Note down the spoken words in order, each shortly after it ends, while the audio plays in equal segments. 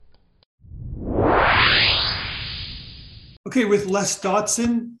Okay, with Les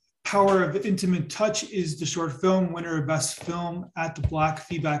Dotson, Power of Intimate Touch is the short film, winner of Best Film at the Black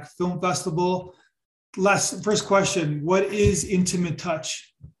Feedback Film Festival. Les, first question, what is Intimate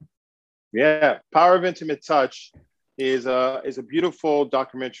Touch? Yeah, Power of Intimate Touch is a beautiful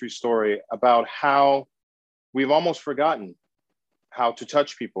documentary story about how we've almost forgotten how to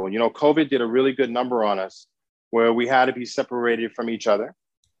touch people. You know, COVID did a really good number on us where we had to be separated from each other.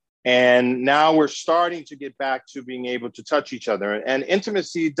 And now we're starting to get back to being able to touch each other. And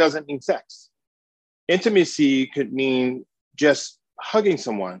intimacy doesn't mean sex. Intimacy could mean just hugging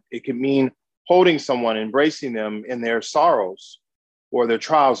someone. It could mean holding someone, embracing them in their sorrows or their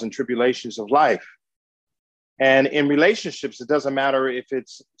trials and tribulations of life. And in relationships, it doesn't matter if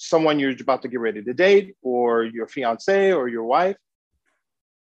it's someone you're about to get ready to date or your fiance or your wife.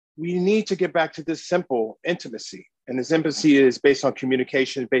 We need to get back to this simple intimacy. And this intimacy is based on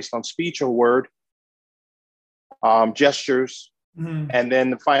communication, based on speech or word, gestures. Mm-hmm. And then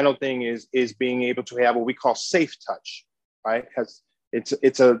the final thing is being able to have what we call safe touch, right?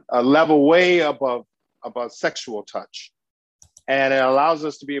 It's a level way above sexual touch. And it allows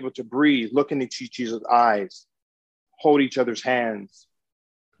us to be able to breathe, look into each other's eyes, hold each other's hands,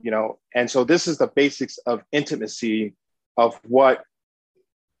 you know? And so this is the basics of intimacy of what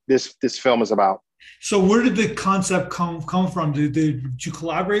this film is about. So where did the concept come from? Did you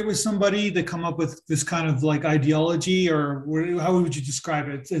collaborate with somebody to come up with this kind of like ideology, or how would you describe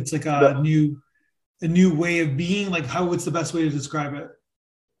it? It's like a new way of being. Like what's the best way to describe it?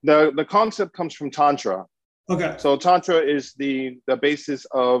 The concept comes from Tantra. Okay. So Tantra is the basis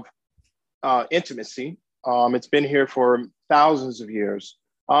of intimacy. It's been here for thousands of years,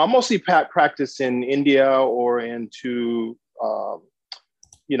 mostly practiced in India or into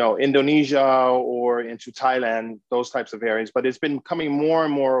Indonesia or into Thailand, those types of areas, but it's been becoming more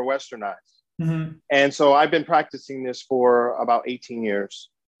and more westernized. Mm-hmm. And so I've been practicing this for about 18 years.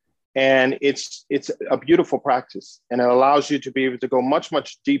 And it's a beautiful practice. And it allows you to be able to go much,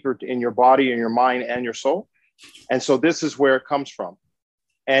 much deeper in your body and your mind and your soul. And so this is where it comes from.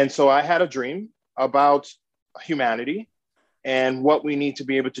 And so I had a dream about humanity and what we need to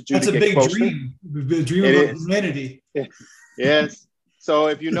be able to do. That's to a get big closer. Dream. A dream about humanity. Yes. So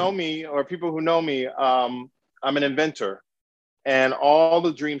if you know me or people who know me, I'm an inventor, and all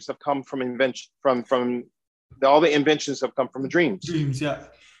the dreams have come from invention. All the inventions have come from dreams. Dreams, yeah.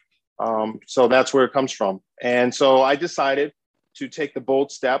 So that's where it comes from. And so I decided to take the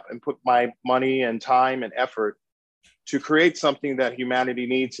bold step and put my money and time and effort to create something that humanity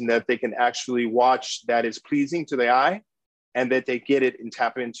needs and that they can actually watch that is pleasing to the eye and that they get it and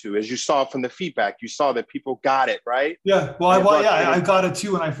tap into. As you saw from the feedback, you saw that people got it, right? Yeah, well, I got it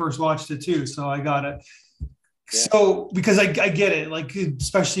too when I first watched it too, so I got it. Yeah. So, because I get it, like,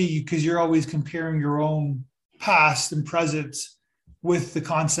 especially because you're always comparing your own past and present with the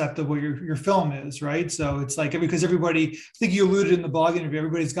concept of what your film is, right? So it's like, because everybody, I think you alluded in the blog interview,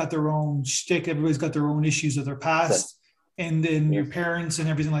 everybody's got their own shtick, everybody's got their own issues of their past, and then your parents and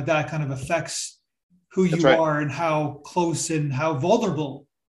everything like that kind of affects who you are and how close and how vulnerable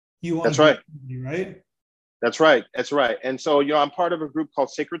you want to be, right? That's right. That's right. And so, I'm part of a group called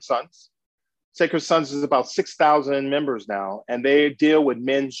Sacred Sons. Sacred Sons is about 6,000 members now, and they deal with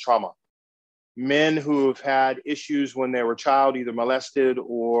men's trauma. Men who have had issues when they were a child, either molested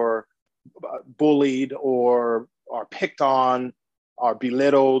or bullied or are picked on, are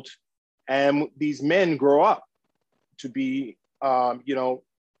belittled. And these men grow up to be,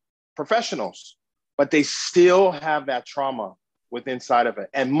 professionals, but they still have that trauma within inside of it.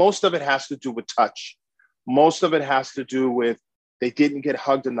 And most of it has to do with touch. Most of it has to do with they didn't get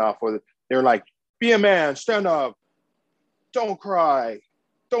hugged enough, or they're like, be a man, stand up, don't cry,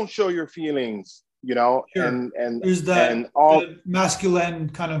 don't show your feelings, Sure. and there's that and all the masculine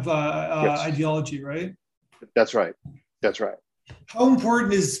kind of ideology, right? That's right. That's right. How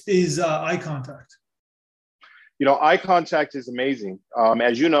important is eye contact? Eye contact is amazing.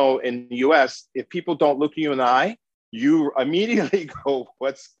 As you know, in the US, if people don't look you in the eye, you immediately go,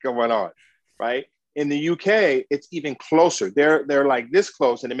 what's going on, right? In the UK, it's even closer. They're like this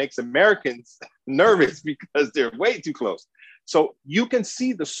close, and it makes Americans nervous because they're way too close. So you can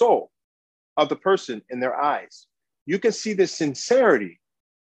see the soul of the person in their eyes. You can see the sincerity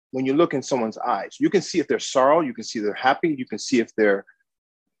when you look in someone's eyes. You can see if they're sorrow. You can see if they're happy. You can see if they're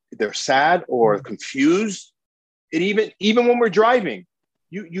sad or confused. And even when we're driving,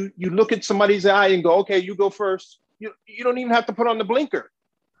 you look at somebody's eye and go, okay, you go first. You don't even have to put on the blinker.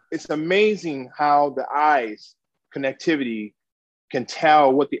 It's amazing how the eyes connectivity can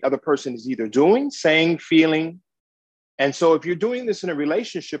tell what the other person is either doing, saying, feeling. And so if you're doing this in a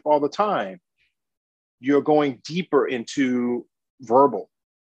relationship all the time, you're going deeper into verbal.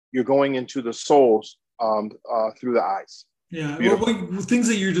 You're going into the souls through the eyes. Yeah. Well, things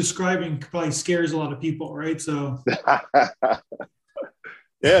that you're describing probably scares a lot of people, right? So.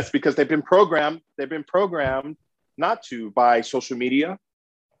 Yes, because they've been programmed. They've been programmed not to by social media,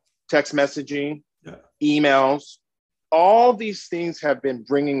 text messaging, emails. All these things have been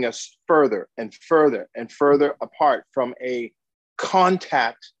bringing us further and further and further apart from a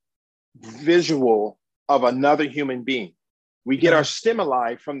contact visual of another human being. We get our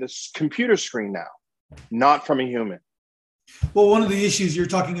stimuli from this computer screen now, not from a human. Well, one of the issues you're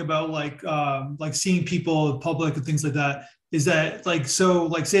talking about, like seeing people in public and things like that, is that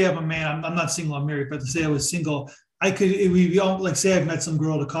say I'm a man, I'm not single, I'm married, but to say I was single, say I've met some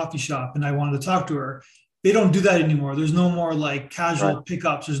girl at a coffee shop and I wanted to talk to her. They don't do that anymore. There's no more like casual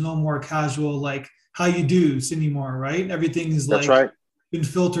pickups. There's no more casual like how you do's anymore, right? Everything is like been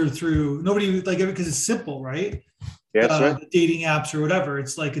filtered through. Nobody because it's simple, right? Yeah, that's right. The dating apps or whatever.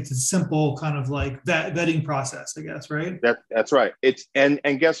 It's a simple kind of like vetting process, I guess, right? That's right. It's and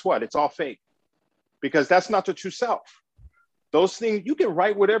guess what? It's all fake, because that's not the true self. Those things, you can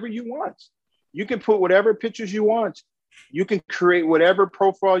write whatever you want. You can put whatever pictures you want. You can create whatever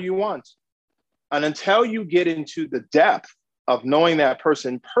profile you want. And until you get into the depth of knowing that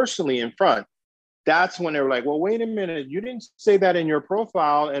person personally in front, that's when they're like, well, wait a minute, you didn't say that in your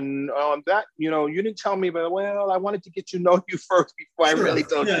profile. And you didn't tell me, but well, I wanted to get to know you first before I really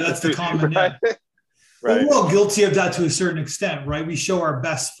told you. Yeah, that's the common. Right? Right. Well, we're all guilty of that to a certain extent, right? We show our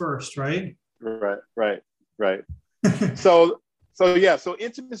best first, right? Right. So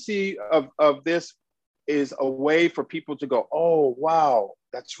intimacy of this is a way for people to go, oh, wow,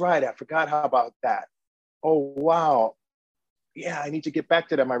 that's right. I forgot about that. Oh, wow. Yeah, I need to get back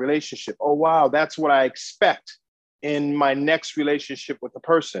to that, my relationship. Oh, wow, that's what I expect in my next relationship with the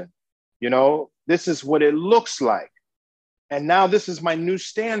person. This is what it looks like. And now this is my new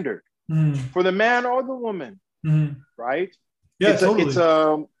standard for the man or the woman, right? Yeah,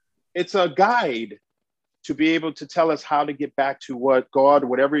 totally. It's a guide to be able to tell us how to get back to what God,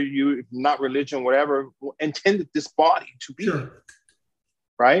 whatever not religion, whatever, intended this body to be. Sure.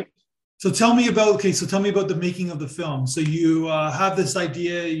 Right? So tell me about the making of the film. So you have this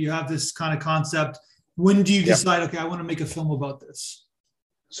idea, you have this kind of concept. When do you decide, okay, I want to make a film about this?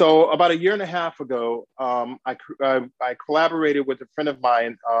 So about a year and a half ago, I collaborated with a friend of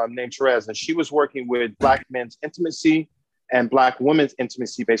mine named Therese, and she was working with Black men's intimacy and Black women's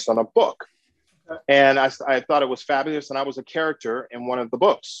intimacy based on a book. And I thought it was fabulous, and I was a character in one of the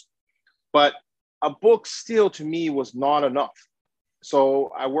books. But a book still, to me, was not enough.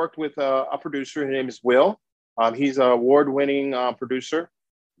 So I worked with a producer. His name is Will. He's an award-winning producer,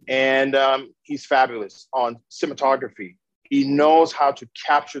 and he's fabulous on cinematography. He knows how to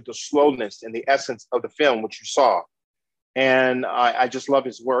capture the slowness and the essence of the film, which you saw. And I just love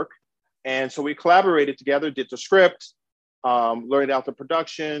his work. And so we collaborated together, did the script, learned out the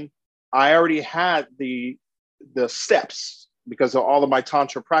production. I already had the steps because of all of my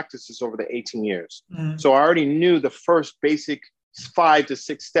Tantra practices over the 18 years. So I already knew the first basic 5 to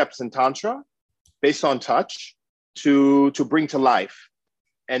 6 steps in Tantra based on touch to bring to life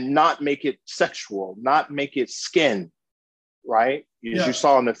and not make it sexual, not make it skin, right? As you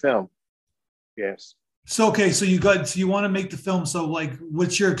saw in the film. Yes. So, okay. So you want to make the film. So like,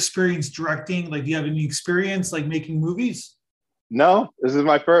 what's your experience directing? Like, do you have any experience like making movies? No, this is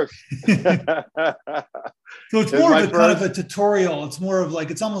my first. So it's more of a kind of a tutorial. It's more of like,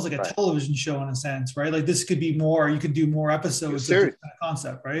 it's almost like a television show in a sense, right? Like this could be more, you could do more episodes of this kind of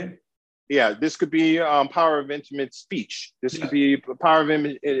concept, right? Yeah, this could be power of intimate speech. This could be power of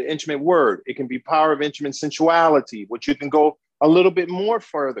intimate word. It can be power of intimate sensuality, which you can go a little bit more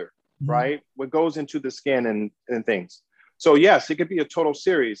further, right? What goes into the skin and things. So yes, it could be a total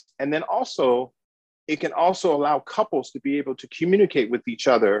series. And then also, it can also allow couples to be able to communicate with each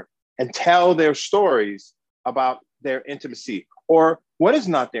other and tell their stories about their intimacy, or what is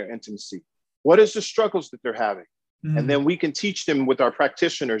not their intimacy. What is the struggles that they're having? And then we can teach them with our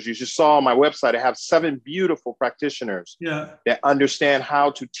practitioners. You just saw on my website, I have 7 beautiful practitioners that understand how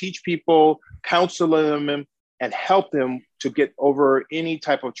to teach people, counsel them, and help them to get over any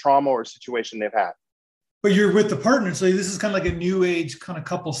type of trauma or situation they've had. But you're with the partner. So this is kind of like a new age kind of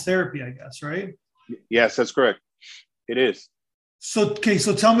couples therapy, I guess, right? Yes, that's correct. It is. So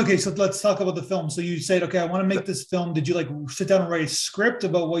tell me, so let's talk about the film. So you said, okay, I want to make this film. Did you like sit down and write a script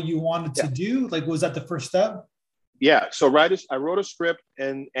about what you wanted to do? Like, was that the first step? Yeah. So I wrote a script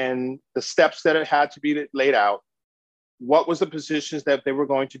and the steps that it had to be laid out. What was the positions that they were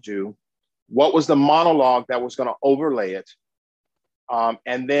going to do? What was the monologue that was going to overlay it?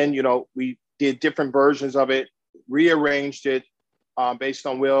 And then, we did different versions of it, rearranged it based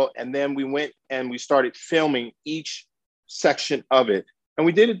on Will. And then we went and we started filming each section of it. And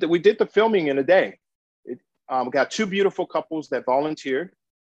we did the filming in a day. We got two beautiful couples that volunteered.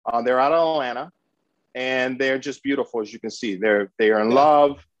 They're out of Atlanta, and they're just beautiful, as you can see. They are in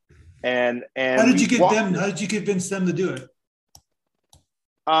love. And how did you get them? How did you convince them to do it?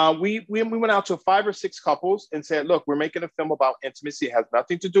 We went out to 5 or 6 couples and said, look, we're making a film about intimacy. It has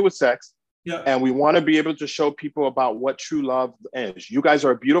nothing to do with sex. Yeah. And we want to be able to show people about what true love is. You guys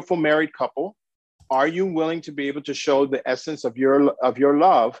are a beautiful married couple. Are you willing to be able to show the essence of your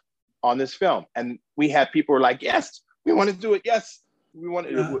love on this film? And we had people who were like, yes, we want to do it. Yes, we want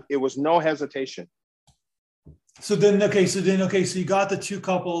to. Yeah. It was no hesitation. So you got the two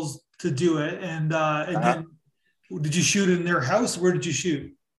couples to do it. And then did you shoot in their house? Where did you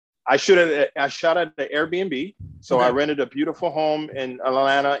shoot? I shot at the Airbnb. So okay. I rented a beautiful home in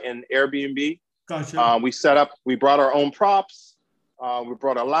Atlanta in Airbnb. Gotcha. We set up, we brought our own props. We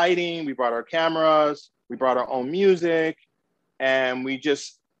brought our lighting, we brought our cameras, we brought our own music, and we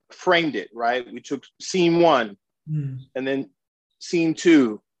just framed it, right? We took scene 1 and then scene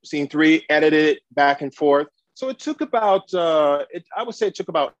 2, scene 3, edited it back and forth. So it took about, I would say it took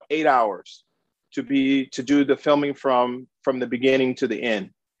about 8 hours to do the filming from the beginning to the end.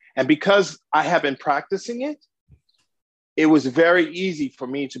 And because I have been practicing it, it was very easy for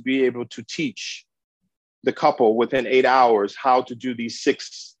me to be able to teach the couple within 8 hours how to do these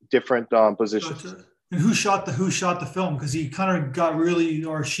 6 different positions. Gotcha. And who shot the film? Because he kind of got really,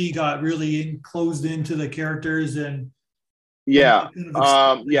 or she got really closed into the characters and. Yeah.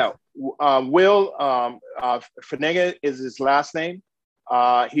 Will Finega is his last name.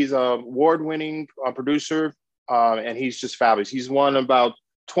 He's an award-winning producer, and he's just fabulous. He's won about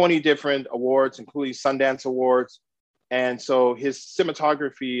 20 different awards, including Sundance Awards. And so his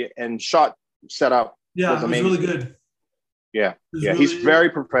cinematography and shot setup was amazing. Really good. Yeah, he's very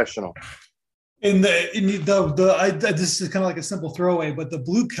professional. This is kind of like a simple throwaway, but the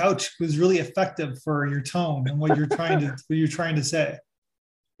blue couch was really effective for your tone and what you're trying to say.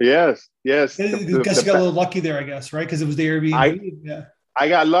 Yes. I guess you got a little lucky there, I guess, right? Because it was the Airbnb. I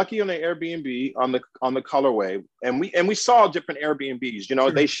got lucky on the Airbnb on the colorway, and we saw different Airbnbs.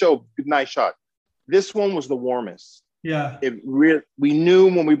 Sure. They show nice shot. This one was the warmest. Yeah. We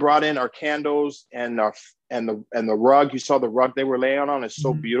knew when we brought in our candles and the rug. You saw the rug they were laying on. It's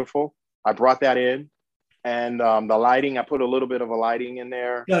so beautiful. I brought that in, and the lighting. I put a little bit of a lighting in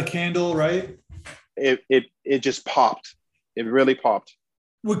there. Yeah, a candle, right? It just popped. It really popped.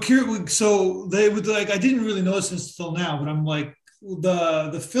 So they would I didn't really notice this until now, but I'm like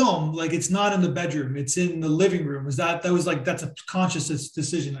the film, it's not in the bedroom, it's in the living room. That's a conscious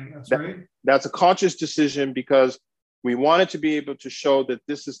decision, I guess, right? That's a conscious decision because we wanted to be able to show that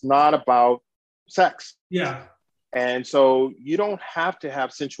this is not about sex. Yeah. And so you don't have to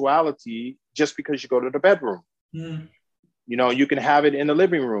have sensuality just because you go to the bedroom. Mm. You can have it in the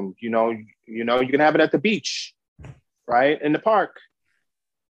living room. You can have it at the beach, right? In the park.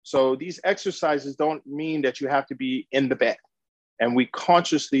 So these exercises don't mean that you have to be in the bed. And we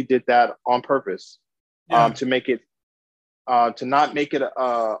consciously did that on purpose to make it, to not make it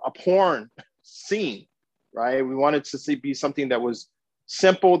a porn scene, right? We wanted to be something that was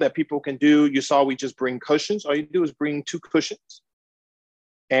simple that people can do. You saw we just bring cushions. All you do is bring 2 cushions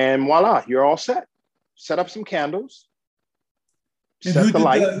and voila, you're all set. Set up some candles. And set the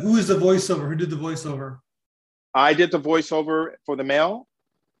light. Who is the voiceover? Who did the voiceover? I did the voiceover for the male,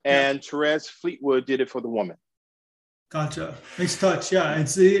 and Therese Fleetwood did it for the woman. Gotcha. Nice touch. Yeah,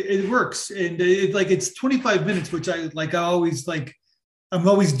 it works, and it's 25 minutes, which I always like. I'm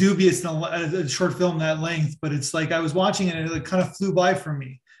always dubious in a short film that length, but it's I was watching it and it kind of flew by for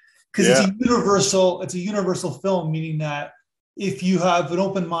me because it's a universal film, meaning that if you have an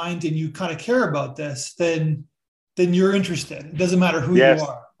open mind and you kind of care about this, then you're interested. It doesn't matter who you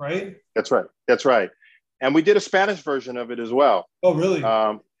are, right? That's right. And we did a Spanish version of it as well. Oh, really?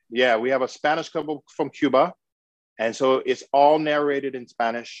 We have a Spanish couple from Cuba. And so it's all narrated in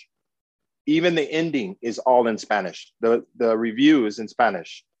Spanish. Even the ending is all in Spanish. The review is in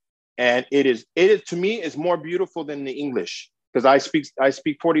Spanish. And it is to me is more beautiful than the English because I speak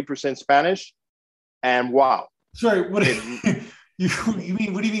 40% Spanish, and wow. Sorry, what do you mean?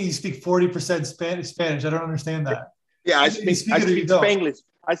 What do you mean you speak 40% Spanish? I don't understand that. Yeah, I speak Spanglish.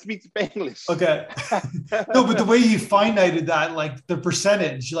 I speak Spanglish. Okay. No, but the way you finite that, the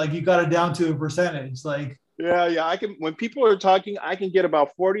percentage, you got it down to a percentage, Yeah, I can. When people are talking, I can get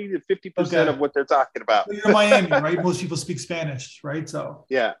about 40 to 50% of what they're talking about. You're in Miami, right? Most people speak Spanish, right? So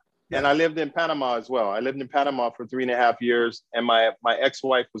yeah. And I lived in Panama as well. I lived in Panama for 3.5 years, and my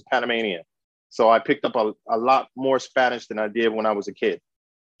ex-wife was Panamanian. So I picked up a lot more Spanish than I did when I was a kid.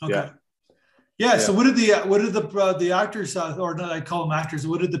 Okay. Yeah. So what did the actors, or not, I call them actors,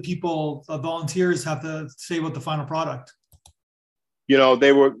 what did the people, volunteers, have to say about the final product? You know,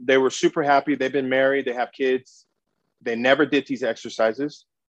 they were super happy. They've been married. They have kids. They never did these exercises.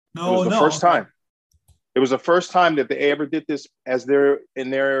 It was the first time. It was the first time that they ever did this as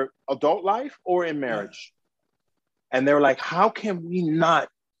in their adult life or in marriage. Yeah. And they're like, how can we not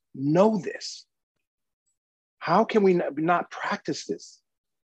know this? How can we not practice this?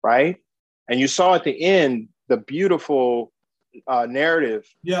 Right? And you saw at the end the beautiful narrative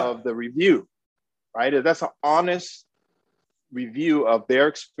of the review, right? That's an honest review of their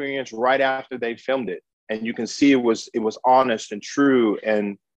experience right after they filmed it. And you can see it was honest and true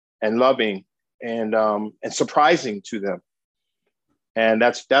and loving and surprising to them. And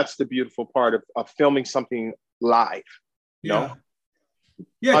that's the beautiful part of filming something live. You know?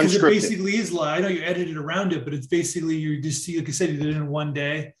 Yeah, because it basically is live. I know you edited around it, but it's basically, you just see, like I said, you did it in one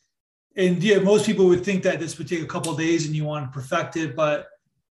day. And yeah, most people would think that this would take a couple of days and you want to perfect it, but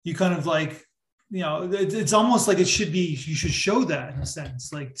you kind of like, you know, it's almost like it should be, you should show that in a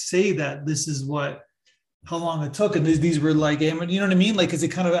sense, like say that this is how long it took. And these were like, you know what I mean? Like, cause it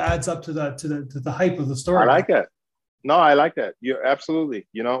kind of adds up to the hype of the story. I like that. No, I like that. You're absolutely,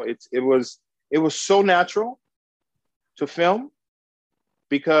 you know, it was so natural to film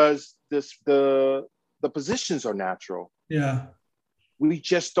because the positions are natural. Yeah. We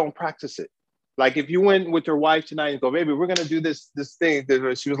just don't practice it. Like if you went with your wife tonight and go, baby, we're going to do this thing.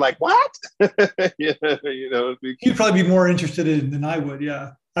 She was like, what? You know, you'd probably be more interested in than I would.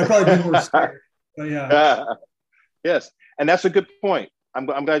 Yeah. I'd probably be more scared, but yeah. Yes. And that's a good point. I'm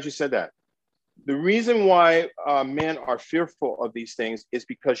glad you said that. The reason why men are fearful of these things is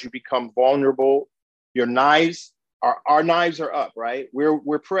because you become vulnerable. Your knives, our knives are up, right?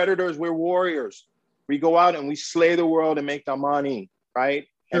 We're predators. We're warriors. We go out and we slay the world and make the money, right?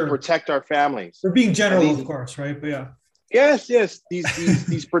 Sure. And protect our families. We're being general, of course, right? But yeah. Yes.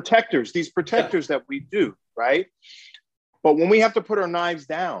 These protectors, that we do, right? But when we have to put our knives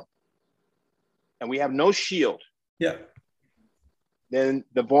down and we have no shield, then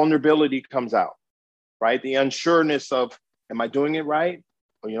the vulnerability comes out, right? The unsureness of, am I doing it right?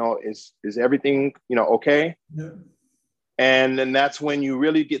 Or, you know, is everything, you know, okay? Yeah. And then that's when you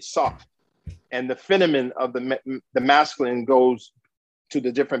really get soft. And the phenomenon of the masculine goes to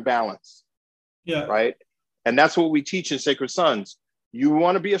the different balance. Yeah. Right. And that's what we teach in Sacred Sons. You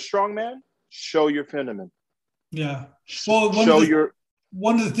want to be a strong man? Show your phenomenon. Yeah. Well,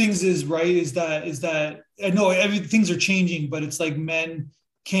 one of the things is that I know things are changing, but it's like men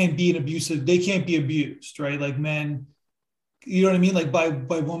can't be they can't be abused, right? Like men, you know what I mean? Like by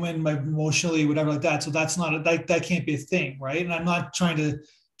women, by emotionally, whatever like that. So that's not that can't be a thing, right? And I'm not trying to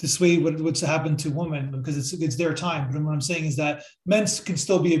dissuade what's happened to women because it's their time. But what I'm saying is that men can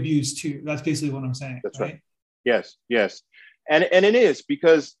still be abused too. That's basically what I'm saying. That's right. Yes. And it is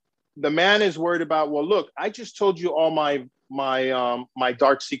because the man is worried about, well, look, I just told you all my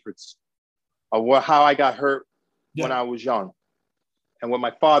dark secrets of how I got hurt when I was young and what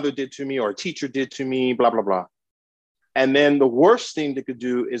my father did to me or a teacher did to me, blah, blah, blah. And then the worst thing they could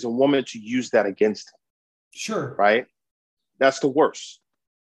do is a woman to use that against him. Sure. Right. That's the worst.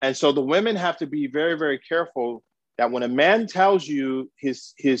 And so the women have to be very, very careful that when a man tells you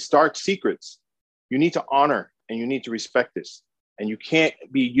his dark secrets, you need to honor and you need to respect this. And you can't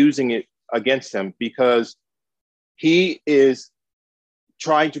be using it against him because he is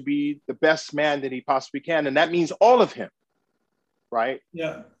trying to be the best man that he possibly can. And that means all of him. Right?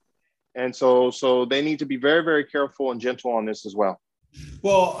 Yeah. And so they need to be very, very careful and gentle on this as well.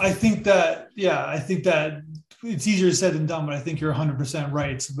 Well, I think that it's easier said than done, but I think you're 100%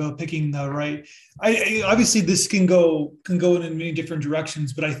 right. It's about picking the right. I obviously this can go in many different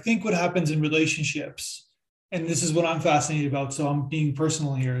directions, but I think what happens in relationships, and this is what I'm fascinated about, so I'm being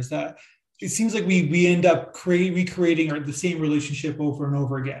personal here, is that it seems like we end up recreating the same relationship over and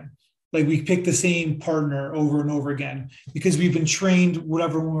over again. Like we pick the same partner over and over again because we've been trained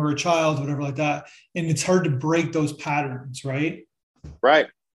whatever when we were a child, whatever like that, and it's hard to break those patterns, right? Right.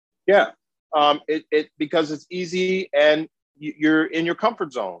 Yeah. Because it's easy and you're in your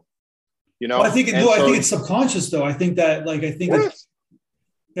comfort zone, you know. Well, I think it's subconscious though. Yes.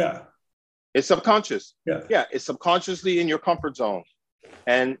 Yeah. It's subconscious. Yeah. Yeah. It's subconsciously in your comfort zone.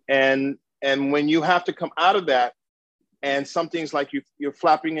 And when you have to come out of that and something's like you're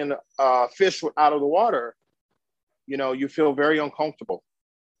flapping in a fish out of the water, you know, you feel very uncomfortable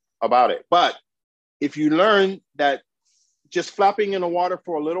about it. But if you learn that just flapping in the water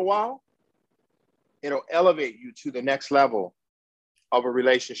for a little while, it'll elevate you to the next level of a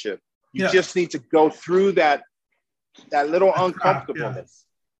relationship. You just need to go through that little uncomfortableness.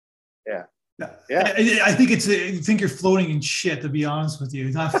 Yeah. I think I think you're floating in shit, to be honest with you.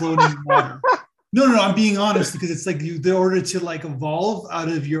 It's not floating in water. No, I'm being honest, because it's like in order to like evolve out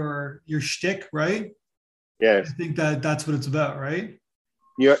of your shtick, right? Yes. I think that's what it's about, right?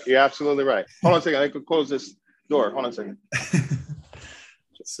 You're absolutely right. Hold on a second. I could close this door. Hold on a second.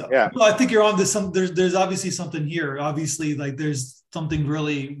 So yeah, well, I think you're on this. There's obviously something here. Obviously, like there's something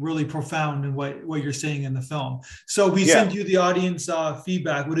really, really profound in what you're saying in the film. So we sent you the audience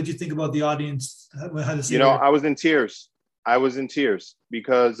feedback. What did you think about the audience? How to say I was in tears. I was in tears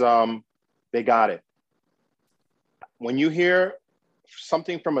because they got it. When you hear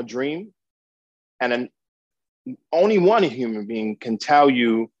something from a dream, and only one human being can tell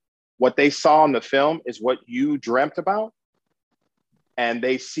you what they saw in the film is what you dreamt about, and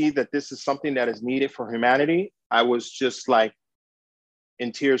they see that this is something that is needed for humanity, I was just like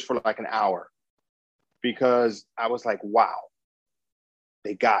in tears for like an hour, because I was like, wow,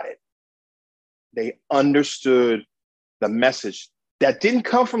 they got it. They understood the message that didn't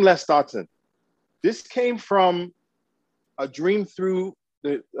come from Les Dawson. This came from a dream through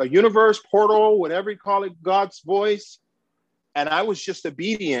a universe, portal, whatever you call it, God's voice. And I was just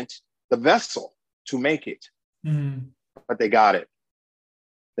obedient, the vessel, to make it. Mm-hmm. But they got it.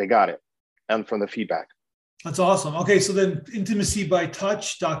 They got it. And from the feedback. That's awesome. Okay, so then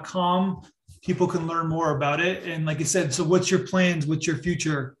intimacybytouch.com, people can learn more about it. And like I said, so what's your plans? What's your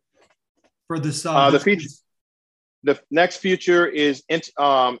future for this? The next future is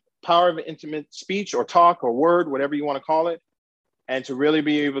power of intimate speech or talk or word, whatever you want to call it. And to really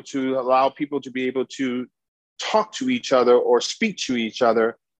be able to allow people to be able to talk to each other or speak to each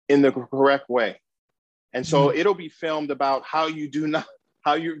other in the correct way. And so it'll be filmed about how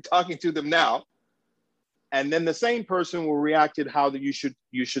you're talking to them now. And then the same person will react to how you should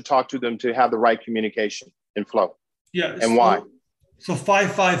talk to them to have the right communication and flow. Yeah. And why. So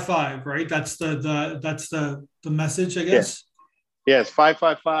 555, right? That's the message, I guess. Yes.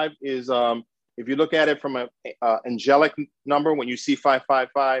 555 is if you look at it from an angelic number, when you see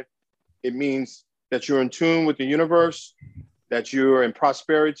 555, it means that you're in tune with the universe, that you're in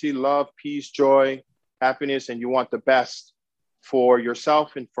prosperity, love, peace, joy, happiness, and you want the best for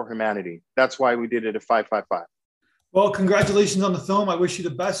yourself and for humanity. That's why we did it at 555. Well, congratulations on the film. I wish you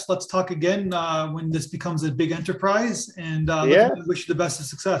the best. Let's talk again when this becomes a big enterprise, and I wish you the best of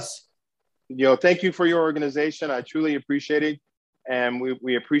success. Thank you for your organization. I truly appreciate it. And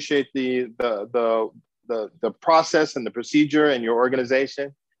we appreciate the process and the procedure and your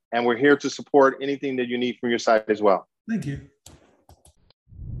organization. And we're here to support anything that you need from your side as well. Thank you.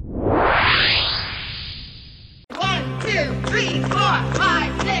 1, 2, 3, 4, 5.